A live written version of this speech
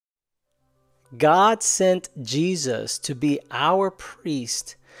God sent Jesus to be our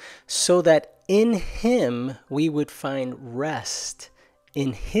priest so that in him we would find rest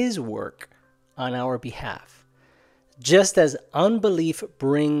in his work on our behalf. Just as unbelief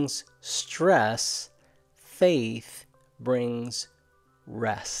brings stress, faith brings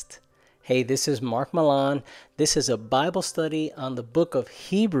rest. Hey, this is Marc Millan. This is a Bible study on the book of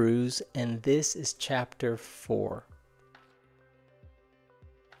Hebrews, and this is chapter 4.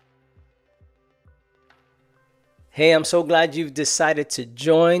 Hey, I'm so glad you've decided to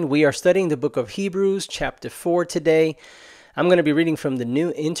join. We are studying the book of Hebrews, chapter 4 today. I'm going to be reading from the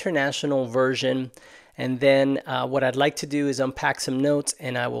New International Version, and then what I'd like to do is unpack some notes,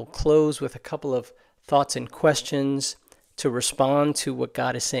 and I will close with a couple of thoughts and questions to respond to what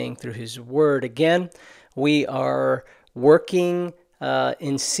God is saying through his word. Again, we are working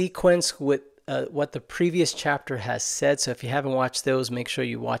in sequence with what the previous chapter has said. So if you haven't watched those, make sure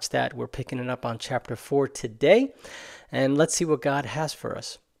you watch that. We're picking it up on chapter 4 today. And let's see what God has for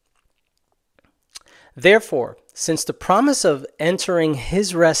us. Therefore, since the promise of entering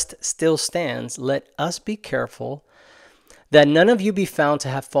his rest still stands, let us be careful that none of you be found to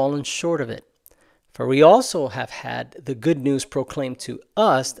have fallen short of it. For we also have had the good news proclaimed to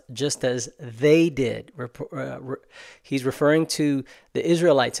us just as they did. He's referring to the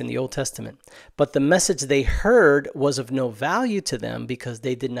Israelites in the Old Testament. But the message they heard was of no value to them because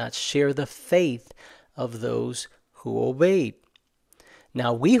they did not share the faith of those who obeyed.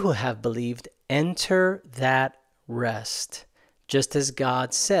 Now we who have believed enter that rest, just as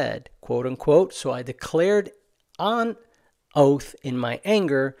God said, quote unquote, so I declared on oath in my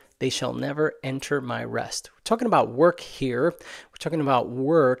anger, they shall never enter my rest. We're talking about work here. We're talking about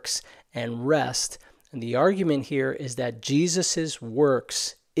works and rest. And the argument here is that Jesus's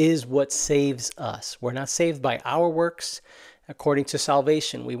works is what saves us. We're not saved by our works. According to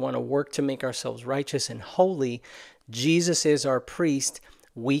salvation, we want to work to make ourselves righteous and holy. Jesus is our priest.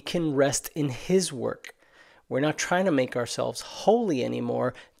 We can rest in his work. We're not trying to make ourselves holy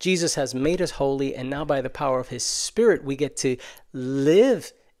anymore. Jesus has made us holy, and now by the power of his Spirit, we get to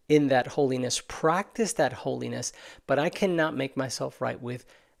live in that holiness, practice that holiness, but I cannot make myself right with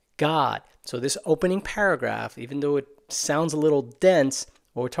God. So this opening paragraph, even though it sounds a little dense,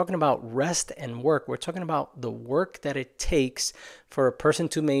 when we're talking about rest and work, we're talking about the work that it takes for a person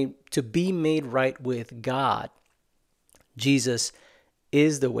to be made right with God. Jesus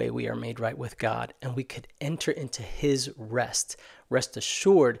is the way we are made right with God, and we could enter into his rest. Rest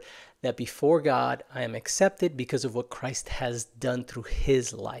assured that before God, I am accepted because of what Christ has done through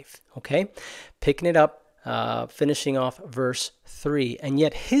his life. Okay? Picking it up, finishing off verse 3. And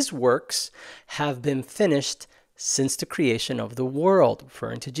yet his works have been finished since the creation of the world,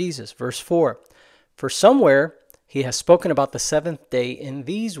 referring to Jesus. Verse 4. For somewhere he has spoken about the seventh day in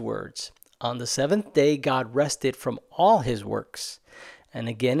these words. On the seventh day, God rested from all his works. And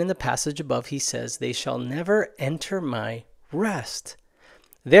again in the passage above, he says, they shall never enter my rest.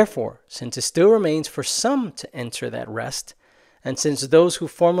 Therefore, since it still remains for some to enter that rest, and since those who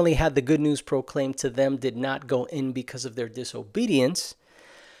formerly had the good news proclaimed to them did not go in because of their disobedience,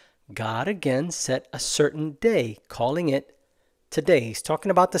 God again set a certain day, calling it today. He's talking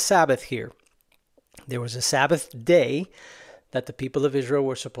about the Sabbath here. There was a Sabbath day that the people of Israel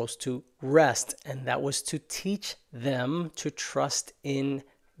were supposed to rest, and that was to teach them to trust in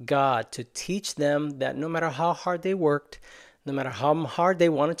God, to teach them that no matter how hard they worked, no matter how hard they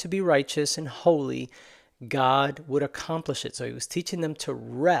wanted to be righteous and holy, God would accomplish it. So he was teaching them to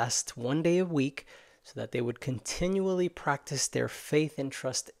rest one day a week so that they would continually practice their faith and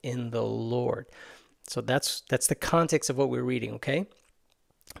trust in the Lord. So that's the context of what we're reading, okay?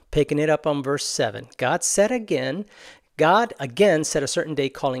 Picking it up on verse 7. God again set a certain day,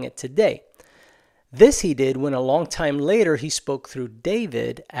 calling it today. This he did when a long time later he spoke through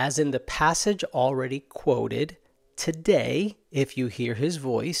David, as in the passage already quoted, today, if you hear his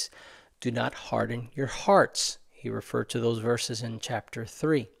voice, do not harden your hearts. He referred to those verses in chapter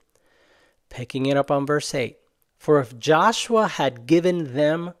 3. Picking it up on verse 8. For if Joshua had given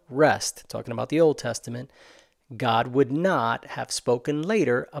them rest, talking about the Old Testament, God would not have spoken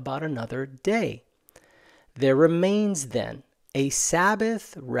later about another day. There remains then a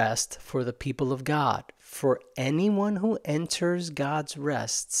Sabbath rest for the people of God. For anyone who enters God's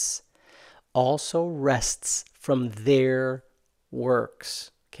rests also rests from their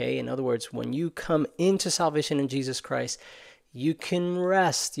works. Okay, in other words, when you come into salvation in Jesus Christ, you can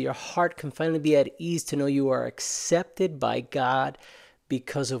rest. Your heart can finally be at ease to know you are accepted by God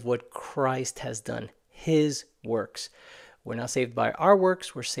because of what Christ has done, his works. We're not saved by our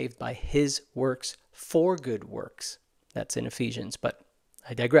works. We're saved by his works for good works. That's in Ephesians. But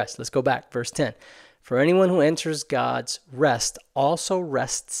I digress. Let's go back. Verse 10. For anyone who enters God's rest also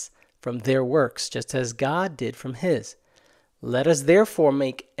rests from their works, just as God did from his. Let us therefore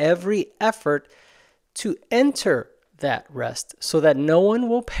make every effort to enter that rest, so that no one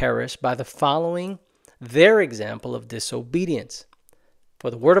will perish by the following their example of disobedience.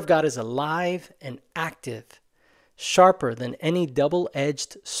 For the word of God is alive and active, sharper than any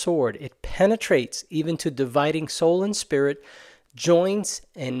double-edged sword. It penetrates even to dividing soul and spirit, joints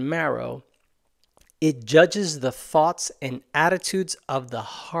and marrow. It judges the thoughts and attitudes of the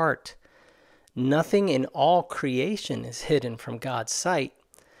heart. Nothing in all creation is hidden from God's sight.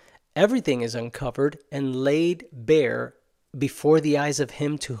 Everything is uncovered and laid bare before the eyes of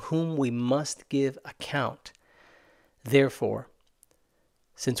him to whom we must give account. Therefore,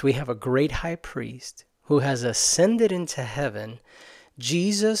 since we have a great high priest who has ascended into heaven,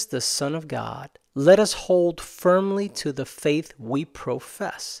 Jesus, the Son of God, let us hold firmly to the faith we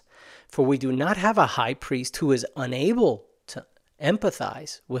profess. For we do not have a high priest who is unable to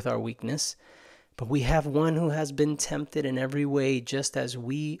empathize with our weakness, but we have one who has been tempted in every way just as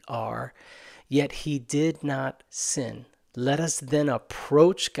we are, yet he did not sin. Let us then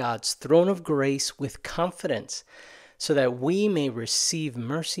approach God's throne of grace with confidence, so that we may receive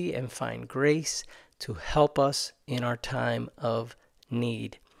mercy and find grace to help us in our time of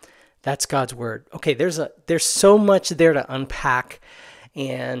need. That's God's word. Okay, there's so much there to unpack,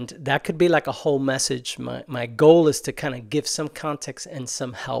 and that could be like a whole message. My goal is to kind of give some context and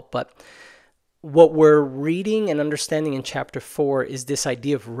some help, but what we're reading and understanding in chapter 4 is this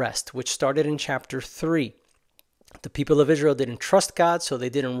idea of rest, which started in chapter 3. The people of Israel didn't trust God, so they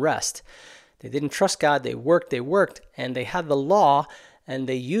didn't rest. They didn't trust God, they worked, and they had the law, and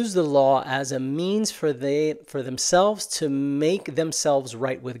they used the law as a means for themselves to make themselves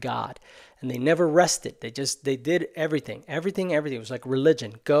right with God. And they never rested. They did everything. It was like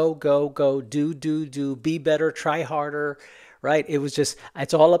religion. Go, do, be better, try harder, right? It was just,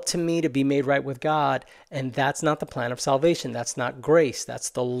 it's all up to me to be made right with God. And that's not the plan of salvation. That's not grace. That's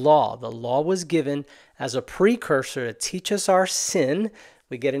the law. The law was given as a precursor to teach us our sin.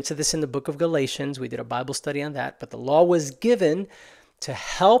 We get into this in the book of Galatians. We did a Bible study on that. But the law was given to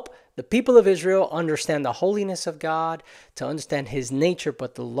help the people of Israel understand the holiness of God, to understand his nature,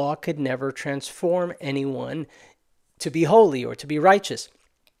 but the law could never transform anyone to be holy or to be righteous.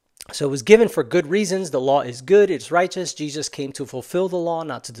 So it was given for good reasons. The law is good, it's righteous. Jesus came to fulfill the law,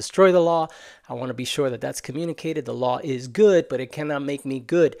 not to destroy the law. I want to be sure that that's communicated. The law is good, but it cannot make me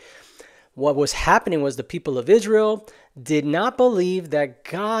good. What was happening was the people of Israel did not believe that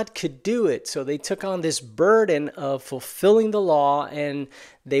God could do it. So they took on this burden of fulfilling the law, and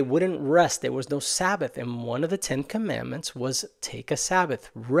they wouldn't rest. There was no Sabbath. And one of the 10 commandments was take a Sabbath,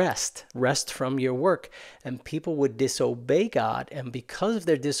 rest from your work. And people would disobey God. And because of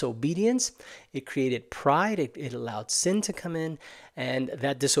their disobedience, it created pride. It allowed sin to come in. And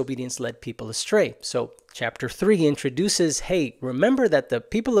that disobedience led people astray. So chapter 3 introduces, hey, remember that the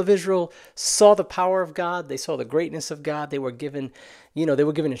people of Israel saw the power of God. They saw the greatness of God. They were given,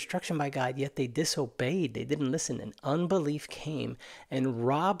 instruction by God, yet they disobeyed. They didn't listen. And unbelief came and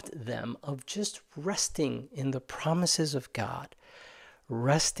robbed them of just resting in the promises of God,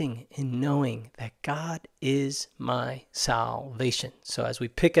 resting in knowing that God is my salvation. So as we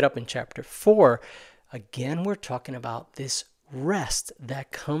pick it up in chapter 4, again, we're talking about this rest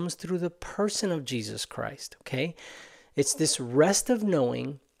that comes through the person of Jesus Christ, okay? It's this rest of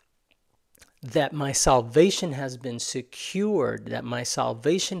knowing that my salvation has been secured, that my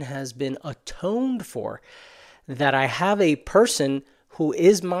salvation has been atoned for, that I have a person who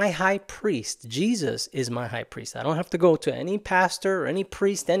is my high priest. Jesus is my high priest. I don't have to go to any pastor or any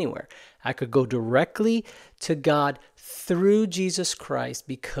priest anywhere. I could go directly to God through Jesus Christ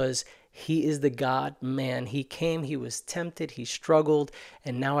because he is the God-man. He came, he was tempted, he struggled,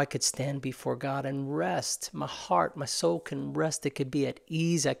 and now I could stand before God and rest. My heart, my soul can rest. It could be at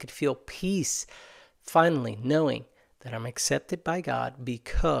ease. I could feel peace, finally knowing that I'm accepted by God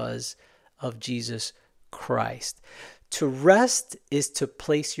because of Jesus Christ. To rest is to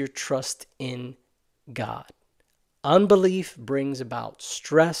place your trust in God. Unbelief brings about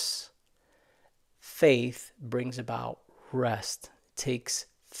stress. Faith brings about rest. It takes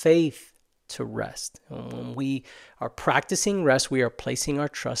faith to rest. And when we are practicing rest, we are placing our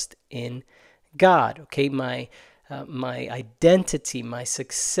trust in God. Okay, my identity, my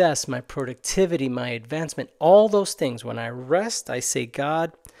success, my productivity, my advancement, all those things. When I rest, I say,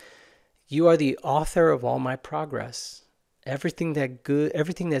 God, you are the author of all my progress. Everything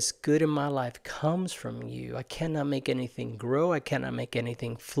that's good in my life comes from you. I cannot make anything grow. I cannot make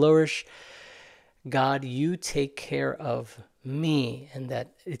anything flourish. God, you take care of me, and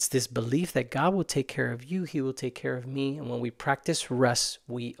that it's this belief that God will take care of you, he will take care of me. And when we practice rest,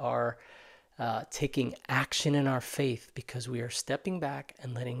 we are taking action in our faith because we are stepping back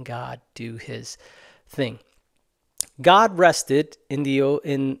and letting God do his thing. God rested in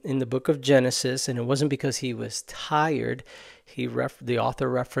the book of Genesis, and it wasn't because he was tired. The author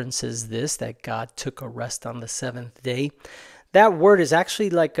references this, that God took a rest on the seventh day. That word is actually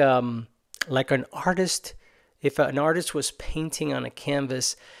like an artist. If an artist was painting on a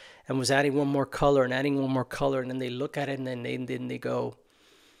canvas and was adding one more color and adding one more color, and then they look at it and then they go,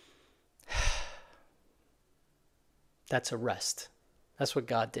 that's a rest. That's what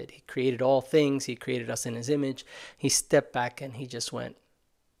God did. He created all things. He created us in his image. He stepped back and he just went,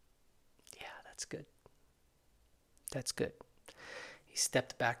 yeah, that's good. That's good. He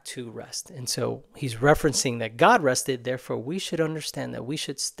stepped back to rest. And so he's referencing that God rested. Therefore, we should understand that we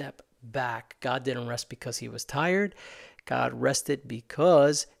should step back. God didn't rest because he was tired. God rested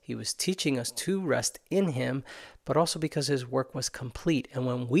because he was teaching us to rest in him, but also because his work was complete. And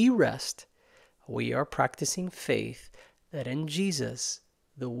when we rest, we are practicing faith that in Jesus,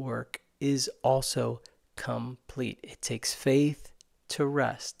 the work is also complete. It takes faith to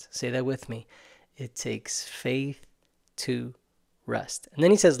rest. Say that with me. It takes faith to rest. And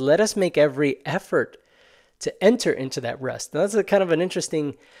then he says, let us make every effort to enter into that rest. Now, that's a kind of an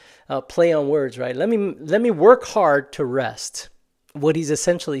interesting play on words, right? Let me work hard to rest. What he's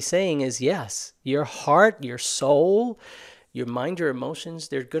essentially saying is, yes, your heart, your soul, your mind, your emotions,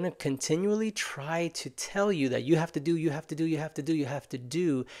 they're going to continually try to tell you that you have to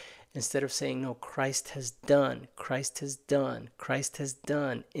do, instead of saying, no, Christ has done.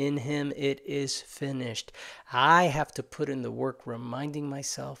 In him it is finished. I have to put in the work, reminding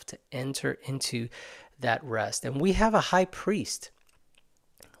myself to enter into that rest. And we have a high priest.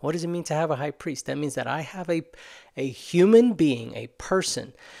 What does it mean to have a high priest? That means that I have a human being, a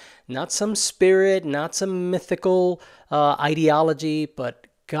person, not some spirit, not some mythical ideology, but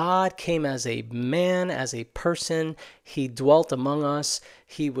God came as a man, as a person. He dwelt among us.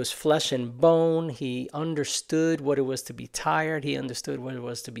 He was flesh and bone. He understood what it was to be tired. He understood what it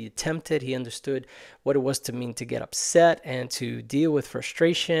was to be tempted. He understood what it was to mean to get upset and to deal with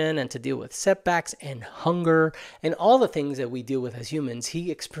frustration and to deal with setbacks and hunger and all the things that we deal with as humans.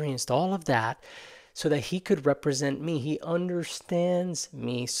 He experienced all of that so that he could represent me. He understands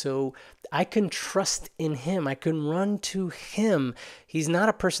me, so I can trust in him. I can run to him. He's not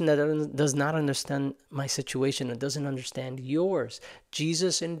a person that does not understand my situation and doesn't understand yours.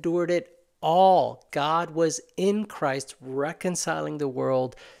 Jesus endured it all. God was in Christ reconciling the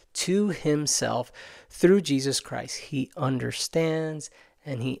world to himself through Jesus Christ. He understands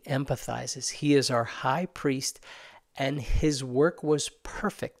and he empathizes. He is our high priest, and his work was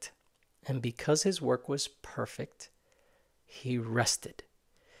perfect. And because his work was perfect, he rested.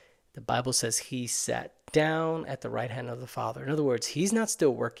 The Bible says he sat down at the right hand of the Father. In other words, he's not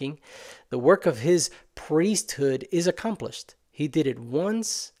still working. The work of his priesthood is accomplished. He did it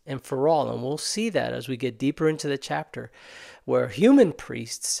once and for all. And we'll see that as we get deeper into the chapter, where human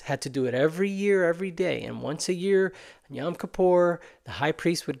priests had to do it every year, every day. And once a year, on Yom Kippur, the high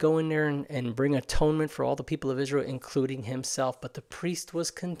priest would go in there and bring atonement for all the people of Israel, including himself. But the priest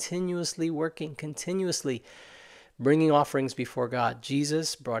was continuously working, continuously bringing offerings before God.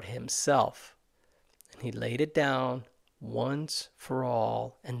 Jesus brought himself, and he laid it down once for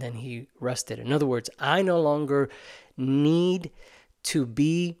all, and then he rested. In other words, I no longer need to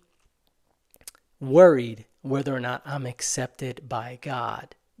be worried whether or not I'm accepted by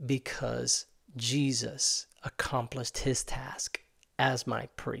God, because Jesus accomplished his task as my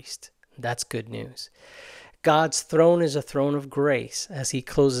priest. That's good news. God's throne is a throne of grace. As he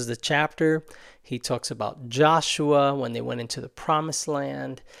closes the chapter, he talks about Joshua when they went into the promised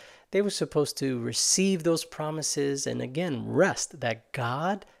land. They were supposed to receive those promises and again rest that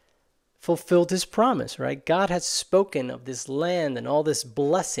God fulfilled his promise, right? God had spoken of this land and all this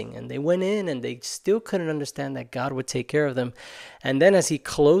blessing, and they went in and they still couldn't understand that God would take care of them. And then as he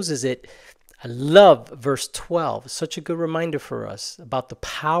closes it, I love verse 12. Such a good reminder for us about the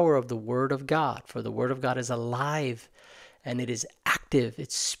power of the Word of God. For the Word of God is alive and it is active.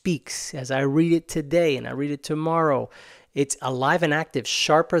 It speaks. As I read it today and I read it tomorrow, it's alive and active,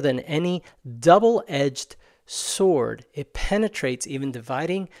 sharper than any double-edged sword. It penetrates, even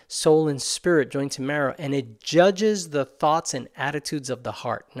dividing soul and spirit, joint to marrow, and it judges the thoughts and attitudes of the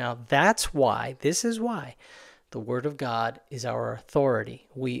heart. Now this is why The Word of God is our authority.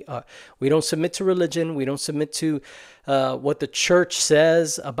 We don't submit to religion. We don't submit to what the church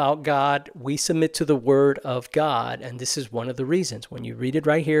says about God. We submit to the Word of God, and this is one of the reasons. When you read it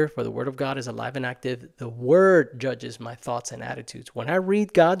right here, for the Word of God is alive and active, the Word judges my thoughts and attitudes. When I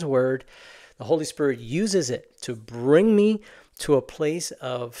read God's Word, the Holy Spirit uses it to bring me to a place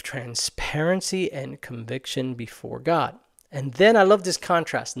of transparency and conviction before God. And then I love this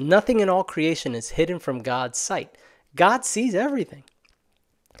contrast. Nothing in all creation is hidden from God's sight. God sees everything.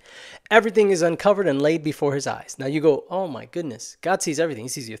 Everything is uncovered and laid before his eyes. Now you go, oh my goodness, God sees everything. He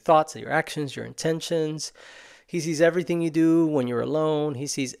sees your thoughts, your actions, your intentions. He sees everything you do when you're alone. He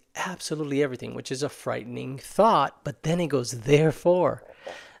sees absolutely everything, which is a frightening thought. But then he goes, therefore.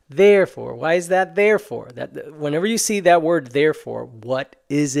 Therefore, why is that therefore? That whenever you see that word therefore, what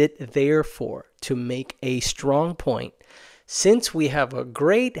is it there for? To make a strong point. Since we have a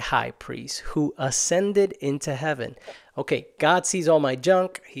great high priest who ascended into heaven. Okay, God sees all my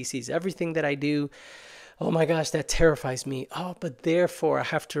junk. He sees everything that I do. Oh my gosh, that terrifies me. Oh, but therefore I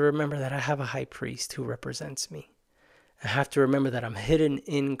have to remember that I have a high priest who represents me. I have to remember that I'm hidden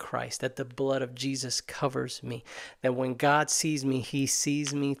in Christ, that the blood of Jesus covers me, that when God sees me, he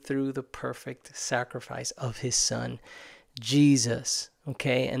sees me through the perfect sacrifice of his Son, Jesus.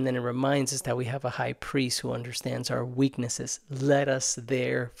 Okay, and then it reminds us that we have a high priest who understands our weaknesses. Let us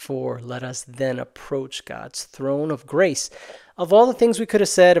then approach God's throne of grace. Of all the things we could have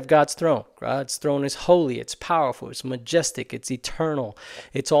said of God's throne is holy, it's powerful, it's majestic, it's eternal,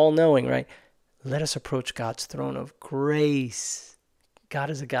 it's all-knowing, right? Let us approach God's throne of grace.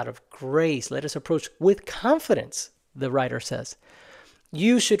 God is a God of grace. Let us approach with confidence, the writer says.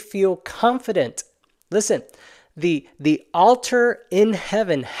 You should feel confident. Listen, the altar in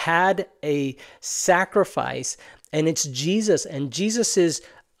heaven had a sacrifice, and it's Jesus, and Jesus's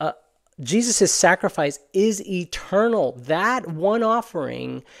sacrifice is eternal. That one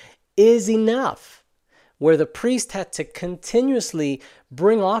offering is enough. Where the priest had to continuously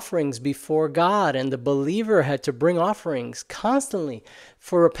bring offerings before God, and the believer had to bring offerings constantly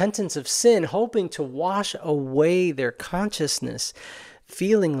for repentance of sin, hoping to wash away their consciousness,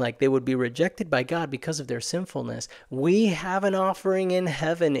 feeling like they would be rejected by God because of their sinfulness. We have an offering in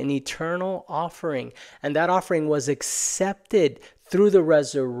heaven, an eternal offering, and that offering was accepted through the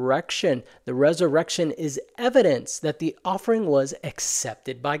resurrection. The resurrection is evidence that the offering was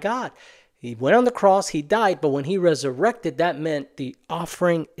accepted by God. He went on the cross, he died, but when he resurrected, that meant the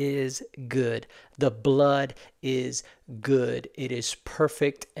offering is good. The blood is good. It is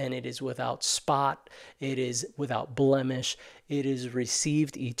perfect, and it is without spot. It is without blemish. It is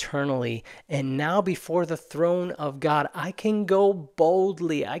received eternally. And now before the throne of God, I can go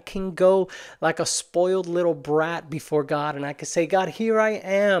boldly. I can go like a spoiled little brat before God, and I can say, God, here I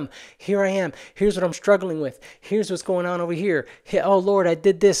am. Here I am. Here's what I'm struggling with. Here's what's going on over here. Oh, Lord, I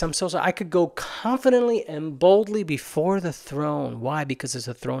did this. I'm so sorry. I could go confidently and boldly before the throne. Why? Because it's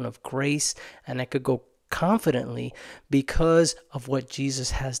a throne of grace, and I could go confidently because of what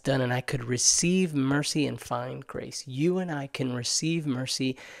Jesus has done, and I could receive mercy and find grace. You and I can receive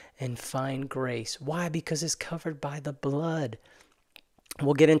mercy and find grace. Why? Because it's covered by the blood.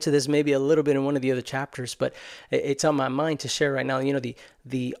 We'll get into this maybe a little bit in one of the other chapters, but it's on my mind to share right now. You know,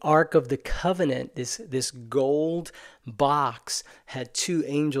 the Ark of the Covenant, this gold box had two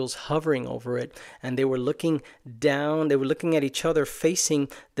angels hovering over it, and they were looking down. They were looking at each other, facing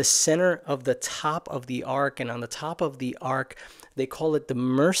the center of the top of the Ark. And on the top of the Ark, they call it the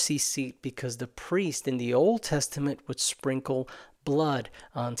mercy seat, because the priest in the Old Testament would sprinkle blood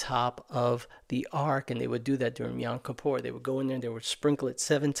on top of the ark, and they would do that during Yom Kippur. They would go in there and they would sprinkle it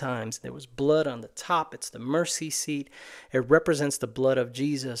 7 times. There was blood on the top. It's the mercy seat. It represents the blood of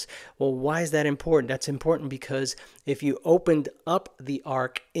Jesus. Well, why is that important? That's important because if you opened up the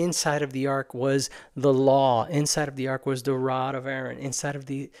ark, inside of the ark was the law. Inside of the ark was the rod of Aaron. Inside of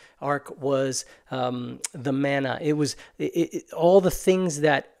the ark was the manna. It was all the things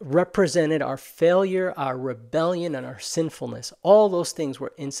that represented our failure, our rebellion, and our sinfulness. All those things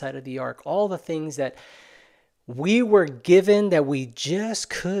were inside of the ark. All the things that we were given that we just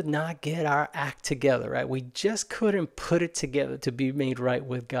could not get our act together, right? We just couldn't put it together to be made right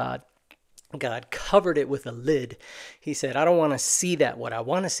with God. God covered it with a lid. He said, I don't want to see that. What I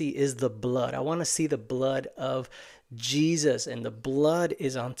want to see is the blood. I want to see the blood of Jesus, and the blood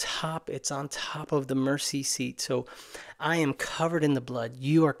is on top. It's on top of the mercy seat. So I am covered in the blood.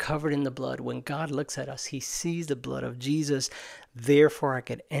 You are covered in the blood. When God looks at us, he sees the blood of Jesus. Therefore, I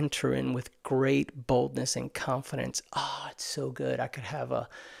could enter in with great boldness and confidence. Oh, it's so good. I could have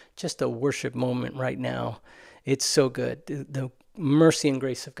just a worship moment right now. It's so good. The mercy and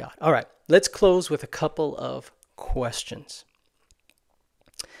grace of God. All right, let's close with a couple of questions.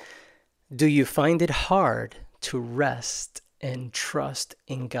 Do you find it hard to rest and trust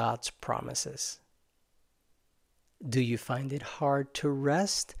in God's promises? Do you find it hard to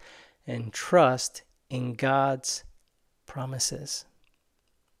rest and trust in God's promises?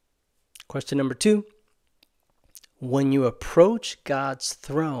 Question number 2. When you approach God's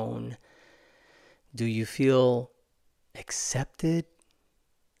throne, do you feel accepted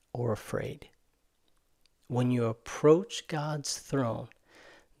or afraid? When you approach God's throne,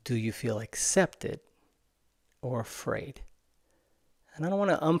 do you feel accepted or afraid? And I don't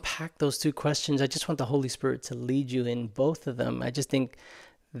want to unpack those two questions. I just want the Holy Spirit to lead you in both of them. I just think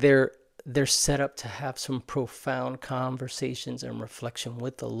they're set up to have some profound conversations and reflection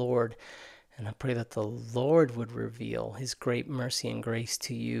with the Lord. And I pray that the Lord would reveal his great mercy and grace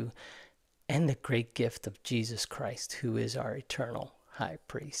to you and the great gift of Jesus Christ, who is our eternal high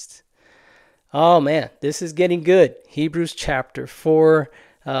priest. Oh man, this is getting good. Hebrews chapter 4.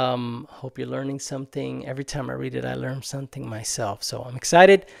 Hope you're learning something. Every time I read it, I learn something myself. So I'm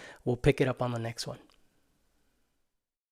excited. We'll pick it up on the next one.